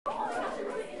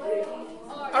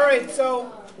right, so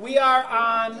we are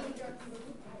on,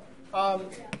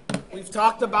 we've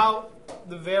talked about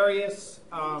the various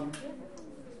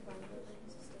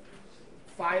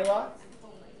phyla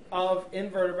of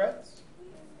invertebrates.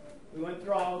 We went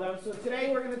through all of them. So today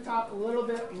we're going to talk a little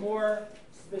bit more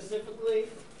specifically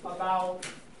about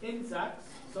insects.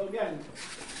 So again,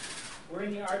 we're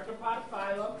in the arthropod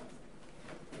phylum.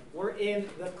 We're in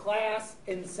the class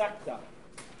Insecta.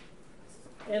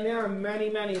 And there are many,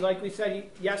 many, like we said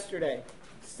yesterday,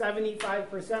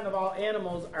 75% of all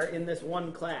animals are in this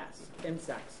one class,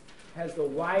 insects. Has the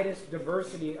widest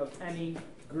diversity of any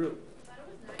group.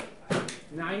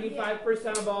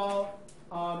 95% of all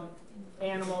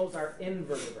animals are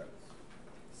invertebrates.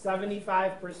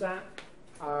 75%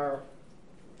 are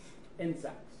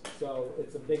insects. So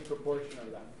it's a big proportion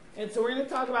of them. And so we're going to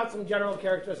talk about some general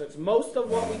characteristics. Most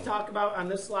of what we talk about on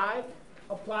this slide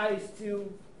applies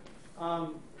to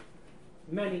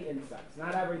many insects.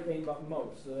 Not everything, but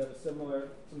most. So they have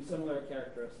some similar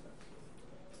characteristics.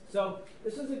 So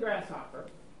this is a grasshopper,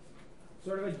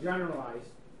 sort of a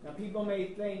generalized. Now people may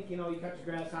think, you catch a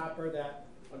grasshopper, that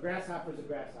a grasshopper is a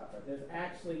grasshopper. There's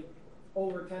actually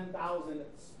over 10,000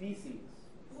 species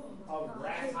of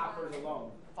grasshoppers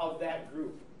alone, of that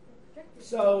group.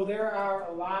 So there are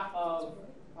a lot of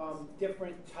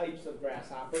different types of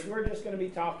grasshoppers. We're just going to be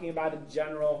talking about a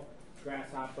general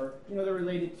grasshopper. They're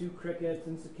related to crickets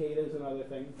and cicadas and other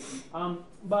things.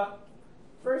 But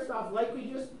first off, like we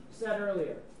just said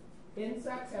earlier,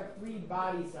 insects have 3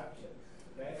 body sections,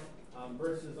 okay?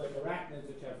 Versus like arachnids,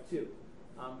 which have 2.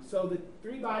 So the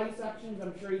 3 body sections,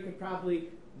 I'm sure you could probably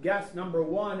guess number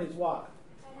 1 is what?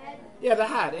 Head. Yeah, the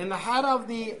head. And the head of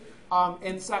the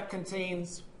insect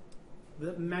contains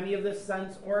many of the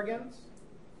sense organs,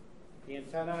 the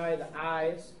antennae, the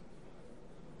eyes,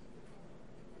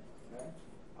 okay?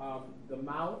 The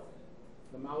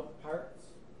mouth parts.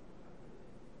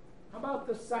 How about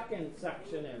the second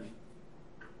section in?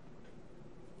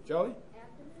 Joey?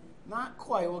 Abdomen? Not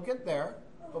quite. We'll get there.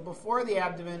 But before the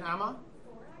abdomen, Emma?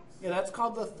 Thorax? Yeah, that's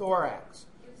called the thorax.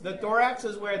 The thorax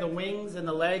is where the wings and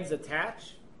the legs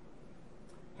attach.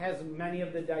 Has many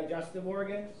of the digestive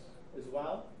organs as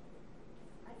well.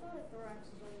 I thought a thorax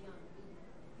was only on feet.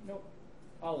 Nope.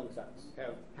 All insects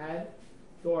have head,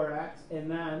 thorax, and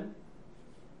then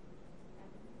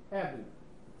abdomen.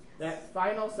 That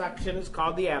final section is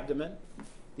called the abdomen.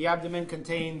 The abdomen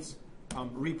contains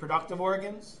reproductive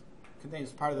organs,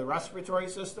 contains part of the respiratory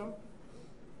system.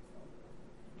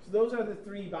 So those are the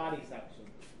 3 body sections.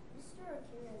 Mr.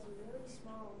 Akira is really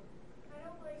small. I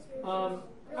don't like space.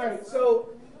 All right, so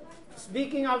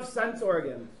speaking of sense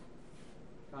organs,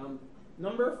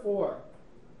 number 4.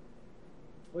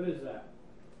 What is that?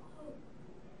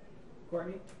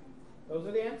 Courtney? Those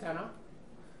are the antennae.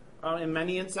 And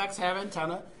many insects have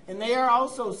antennae. And they are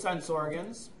also sense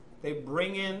organs. They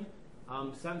bring in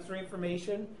sensory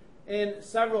information in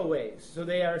several ways. So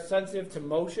they are sensitive to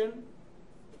motion.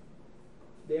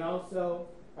 They also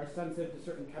are sensitive to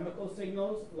certain chemical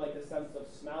signals, like the sense of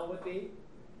smell would be.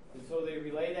 And so they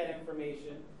relay that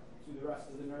information to the rest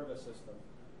of the nervous system.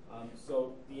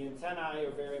 So the antennae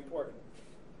are very important.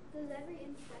 Does every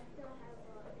insect have an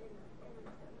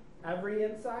antenna? Every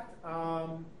insect?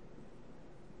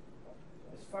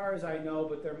 As far as I know,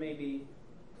 but there may be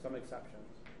some exceptions.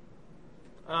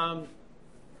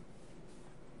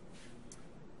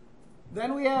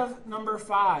 Then we have number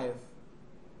 5.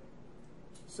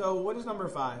 So what is number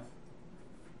 5?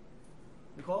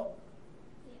 Nicole?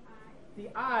 The eye. The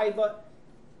eye, but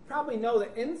probably know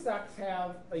that insects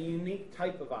have a unique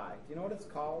type of eye. Do you know what it's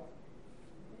called?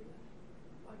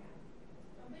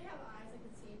 Don't they have eyes that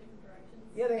can see in different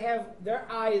directions? Yeah, they have. Their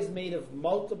eye is made of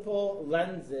multiple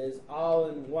lenses all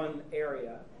in one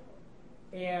area.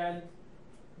 And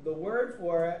the word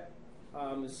for it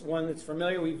is one that's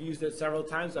familiar. We've used it several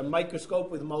times. A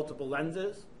microscope with multiple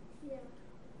lenses. Yeah.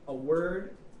 A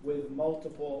word with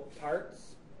multiple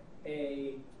parts.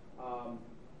 A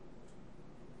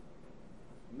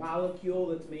molecule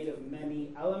that's made of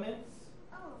many elements.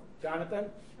 Oh. Jonathan?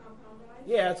 Compound eyes?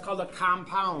 Yeah, it's called a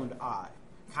compound eye.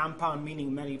 Compound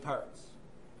meaning many parts.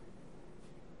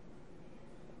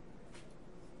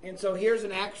 And so here's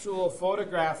an actual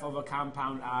photograph of a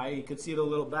compound eye. You can see it a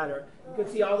little better. You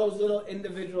can see all those little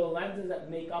individual lenses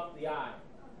that make up the eye.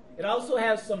 It also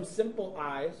has some simple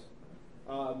eyes,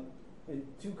 and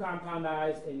 2 compound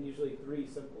eyes, and usually 3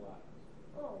 simple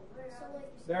eyes. Oh, so like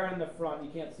They're in the front.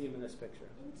 You can't see them in this picture.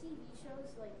 in TV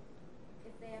shows, like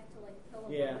if they have to like kill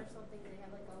a Yeah. bird or something, they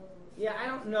have like all those. Yeah, I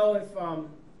don't know if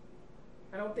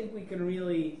I don't think we can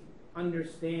really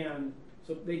understand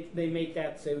So they make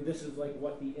that say this is like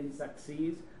what the insect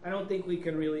sees. I don't think we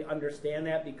can really understand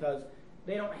that because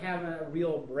they don't have a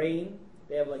real brain.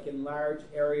 They have like enlarged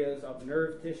areas of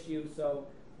nerve tissue. So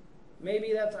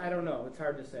maybe that's, I don't know. It's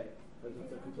hard to say because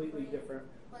it's a completely different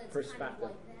perspective.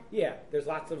 Yeah, there's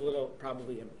lots of little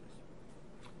probably images.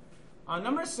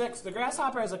 Number 6, the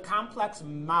grasshopper has a complex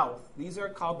mouth. These are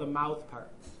called the mouth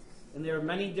parts. And there are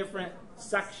many different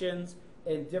sections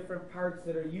and different parts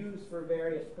that are used for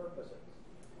various purposes.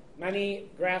 Many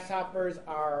grasshoppers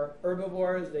are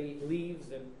herbivores. They eat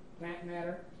leaves and plant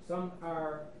matter. Some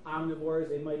are omnivores.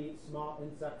 They might eat small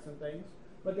insects and things.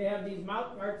 But they have these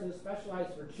mouth parts that are specialized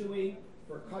for chewing,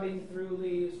 for cutting through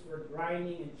leaves, for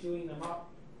grinding and chewing them up.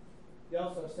 They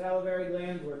also have salivary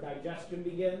glands where digestion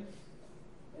begins.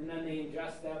 And then they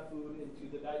ingest that food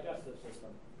into the digestive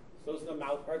system. So those are the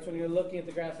mouth parts. When you're looking at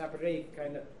the grasshopper today, you can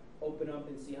kind of open up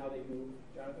and see how they move.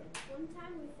 Jonathan? One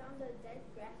time we found a dead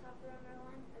grasshopper on our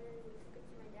lawn, and then we took it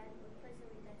to my dad's workplace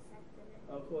and we dissected it.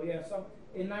 Oh, cool. Yeah, so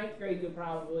in 9th grade, you'll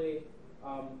probably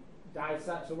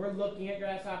dissect. So we're looking at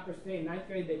grasshoppers today. In 9th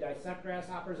grade, they dissect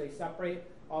grasshoppers. They separate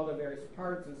all the various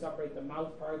parts and separate the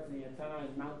mouth parts and the antennae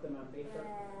and mount them on paper.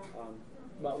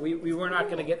 But we were not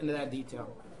going to get into that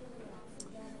detail.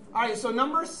 All right, so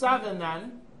number 7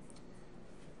 then.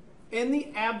 In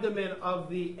the abdomen of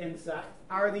the insect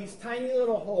are these tiny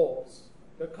little holes.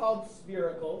 They're called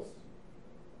spiracles.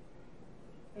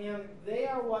 And they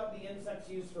are what the insects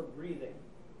use for breathing.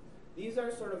 These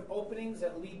are sort of openings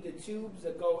that lead to tubes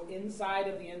that go inside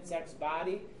of the insect's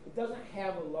body. It doesn't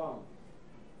have a lung.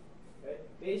 Okay?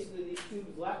 Basically, these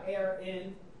tubes let air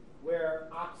in where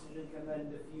oxygen can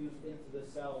then diffuse into the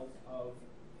cells of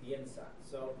the insect.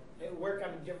 So it works on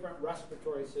a different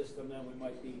respiratory system than we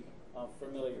might be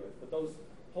familiar with. But those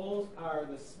holes are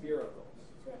the spiracles.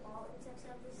 So all insects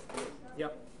have this stuff?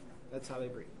 Yep, that's how they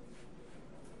breathe.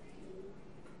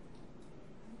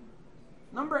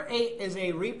 Number 8 is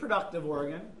a reproductive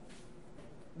organ.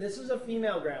 This is a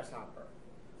female grasshopper.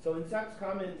 So insects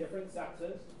come in different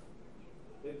sexes.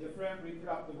 They have different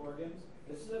reproductive organs.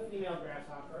 This is a female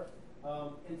grasshopper.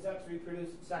 Insects reproduce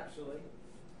sexually.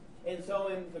 And so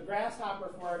in the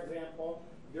grasshopper, for example,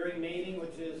 during mating,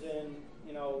 which is in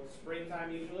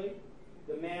springtime usually,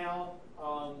 the male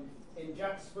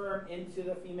injects sperm into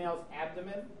the female's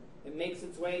abdomen. It makes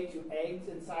its way to eggs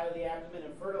inside of the abdomen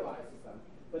and fertilizes them.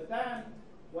 But then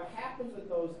what happens with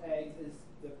those eggs is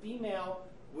the female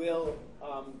will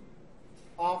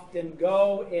often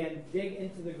go and dig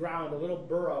into the ground, a little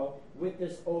burrow, with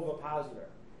this ovipositor.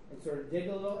 And sort of dig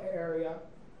a little area,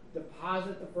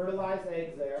 deposit the fertilized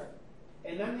eggs there,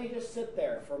 and then they just sit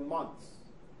there for months.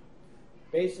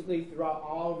 Basically throughout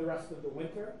all of the rest of the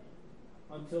winter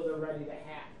until they're ready to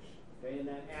hatch. Okay? And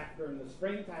then after, in the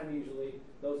springtime usually,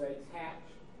 those eggs hatch,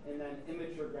 and then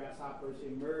immature grasshoppers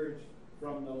emerge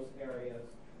from those areas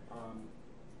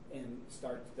and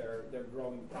start their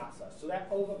growing process. So that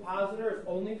ovipositor is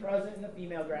only present in the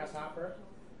female grasshopper.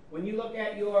 When you look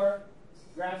at your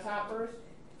grasshoppers,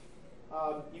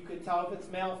 you could tell if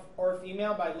it's male or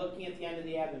female by looking at the end of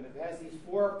the abdomen. If it has these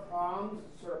 4 prongs,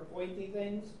 sort of pointy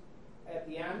things at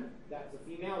the end, that's a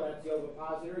female. That's the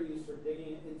ovipositor used for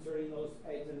digging, inserting those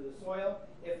eggs into the soil.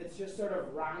 If it's just sort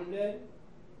of rounded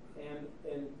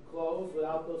and closed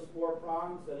without those 4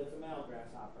 prongs, then it's a male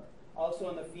grasshopper. Also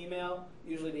in the female,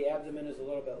 usually the abdomen is a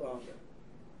little bit longer.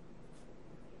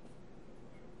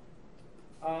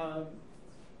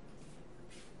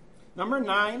 Number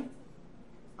 9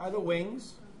 are the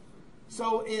wings.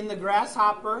 So in the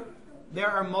grasshopper, there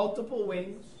are multiple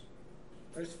wings.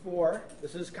 There's 4.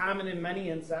 This is common in many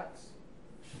insects.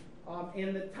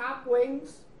 And the top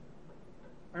wings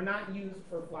are not used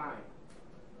for flying.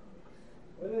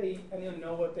 What do anyone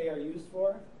know what they are used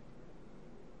for?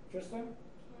 Tristan?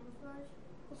 Camouflage?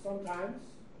 Well, sometimes.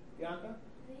 Bianca?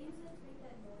 They use it to make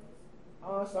that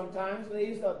noise. Sometimes. They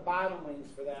use the bottom wings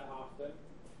for that often.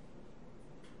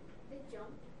 They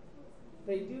jump.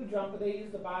 They do jump, but they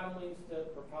use the bottom wings to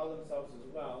propel themselves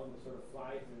as well and to sort of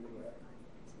fly through the air.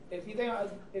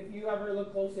 If you ever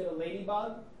look closely at a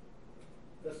ladybug,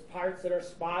 the parts that are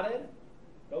spotted,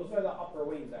 those are the upper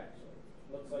wings actually.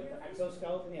 Looks like the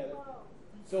exoskeleton. Yeah.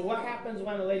 So what happens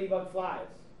when a ladybug flies?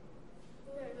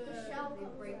 The shell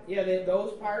comes out. Yeah,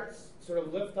 those parts sort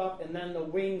of lift up, and then the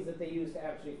wings that they use to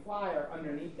actually fly are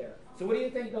underneath there. So what do you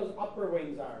think those upper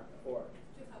wings are for?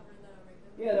 To cover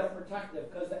the Yeah, they're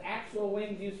protective because the actual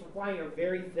wings used for flying are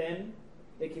very thin.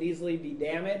 They can easily be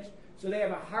damaged. So they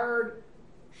have a hard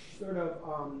sort of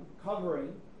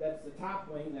covering, that's the top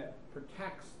wing, that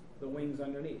protects the wings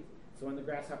underneath. So when the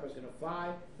grasshopper is going to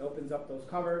fly, it opens up those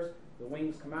covers, the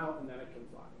wings come out, and then it can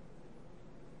fly.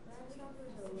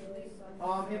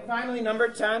 And finally, number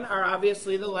 10 are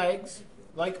obviously the legs.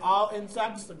 Like all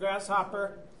insects, the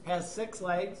grasshopper has 6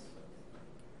 legs.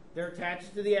 They're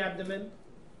attached to the abdomen.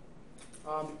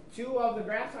 2 of the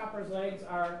grasshopper's legs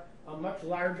are much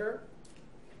larger,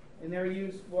 and they're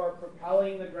used for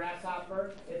propelling the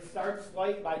grasshopper. It starts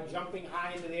flight by jumping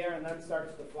high into the air and then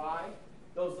starts to fly.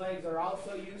 Those legs are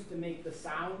also used to make the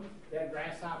sound that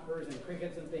grasshoppers and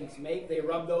crickets and things make. They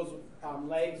rub those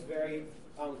legs very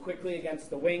quickly against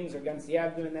the wings or against the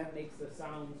abdomen. That makes the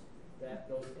sounds that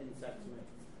those insects make.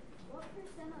 What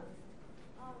percent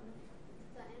of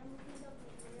the animal kingdom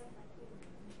is made up by humans?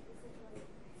 Is it like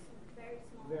very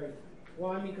small? Very.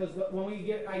 Well, I mean, because when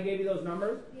I gave you those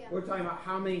numbers, Yeah. we're talking about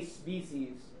how many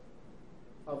species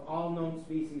of all known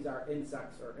species are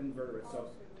insects or invertebrates. So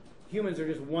humans are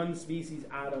just one species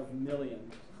out of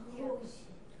millions.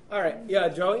 All right. Yeah,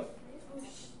 Joey?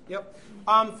 Yep.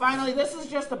 Finally, this is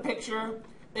just a picture.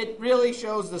 It really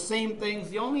shows the same things.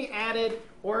 The only added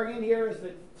organ here is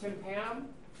the tympan,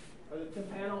 or the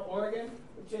tympanal organ,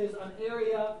 which is an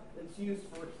area that's used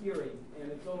for hearing, and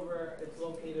it's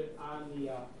located on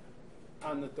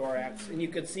the thorax, and you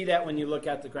can see that when you look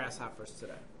at the grasshoppers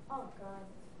today. Oh God.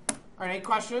 All right. Any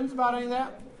questions about any of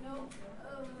that? No.